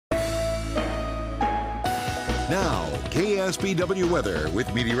Now, KSBW weather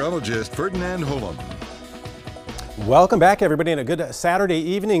with meteorologist Ferdinand Holum. Welcome back, everybody, and a good Saturday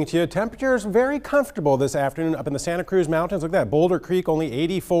evening to you. Temperatures very comfortable this afternoon up in the Santa Cruz Mountains. Look at that, Boulder Creek only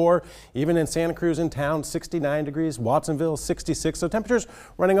 84, even in Santa Cruz in town 69 degrees, Watsonville 66. So temperatures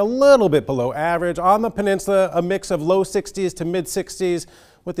running a little bit below average. On the peninsula, a mix of low 60s to mid 60s,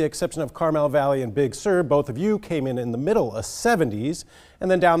 with the exception of Carmel Valley and Big Sur. Both of you came in the middle of 70s. And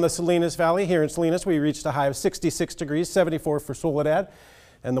then down the Salinas Valley, here in Salinas, we reached a high of 66 degrees, 74 for Soledad.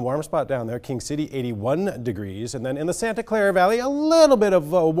 And the warm spot down there, King City, 81 degrees. And then in the Santa Clara Valley, a little bit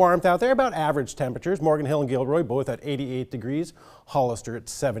of warmth out there, about average temperatures. Morgan Hill and Gilroy both at 88 degrees. Hollister at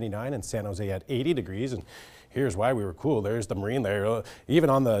 79 and San Jose at 80 degrees. And here's why we were cool. There's the marine layer. Even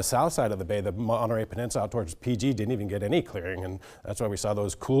on the south side of the bay, the Monterey Peninsula out towards PG didn't even get any clearing. And that's why we saw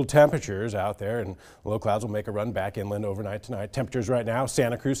those cool temperatures out there. And low clouds will make a run back inland overnight tonight. Temperatures right now,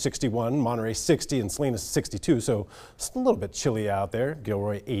 Santa Cruz 61, Monterey 60, and Salinas 62. So it's a little bit chilly out there.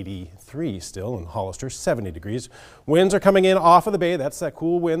 Gilroy 83 still, and Hollister 70 degrees. Winds are coming in off of the bay. That's that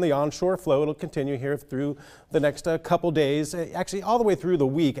cool wind, the onshore flow. It'll continue here through the next couple days. Actually, all the way through the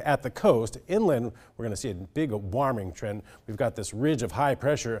week at the coast. Inland, we're going to see a big warming trend. We've got this ridge of high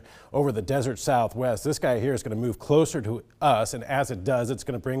pressure over the desert southwest. This guy here is going to move closer to us, and as it does, it's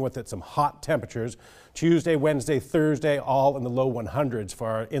going to bring with it some hot temperatures. Tuesday, Wednesday, Thursday, all in the low 100s for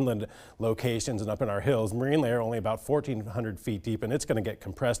our inland locations and up in our hills. Marine layer only about 1,400 feet deep, and it's going to get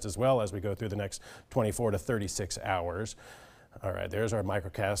compressed as well as we go through the next 24 to 36 hours. All right, there's our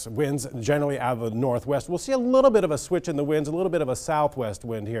microcast. Winds generally out of the northwest. We'll see a little bit of a switch in the winds, a little bit of a southwest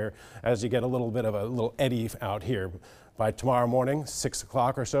wind here as you get a little bit of a little eddy out here. By tomorrow morning, 6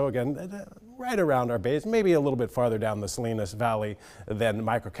 o'clock or so, again, right around our base, maybe a little bit farther down the Salinas Valley than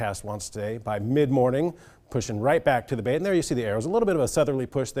microcast wants today. By mid-morning, pushing right back to the bay. And there you see the arrows. A little bit of a southerly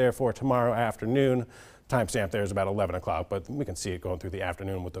push there for tomorrow afternoon. Timestamp there is about 11 o'clock, but we can see it going through the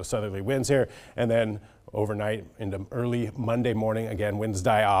afternoon with those southerly winds here. And then overnight into early Monday morning, again, winds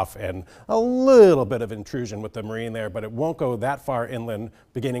die off and a little bit of intrusion with the marine there, but it won't go that far inland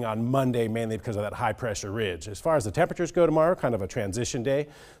beginning on Monday, mainly because of that high pressure ridge. As far as the temperatures go tomorrow, kind of a transition day.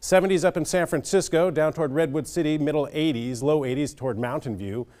 70s up in San Francisco, down toward Redwood City, middle 80s, low 80s toward Mountain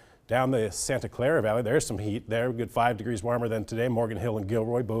View. Down the Santa Clara Valley, there's some heat there, good 5 degrees warmer than today. Morgan Hill and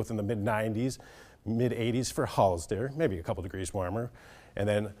Gilroy, both in the mid 90s. Mid 80s for Hollister, maybe a couple degrees warmer. And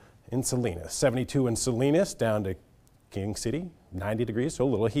then in Salinas, 72 in Salinas, down to King City, 90 degrees, so a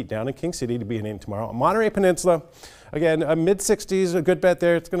little heat down in King City to be in tomorrow. Monterey Peninsula, again, mid 60s, a good bet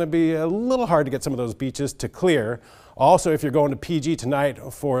there. It's going to be a little hard to get some of those beaches to clear. Also, if you're going to PG tonight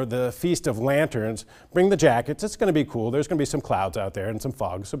for the Feast of Lanterns, bring the jackets. It's going to be cool. There's going to be some clouds out there and some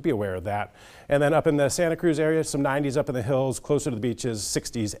fog, so be aware of that. And then up in the Santa Cruz area, some 90s up in the hills, closer to the beaches,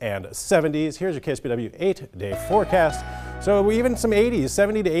 60s and 70s. Here's your KSBW 8-day forecast. So even some 80s,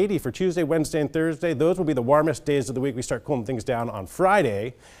 70 to 80 for Tuesday, Wednesday, and Thursday. Those will be the warmest days of the week. We start cooling things down on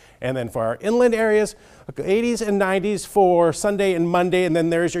Friday. And then for our inland areas, 80s and 90s for Sunday and Monday, and then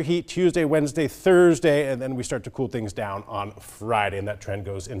there's your heat Tuesday, Wednesday, Thursday, and then we start to cool things down on Friday, and that trend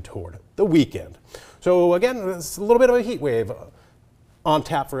goes in toward the weekend. So again, it's a little bit of a heat wave on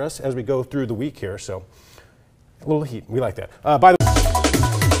tap for us as we go through the week here, so a little heat, we like that. By the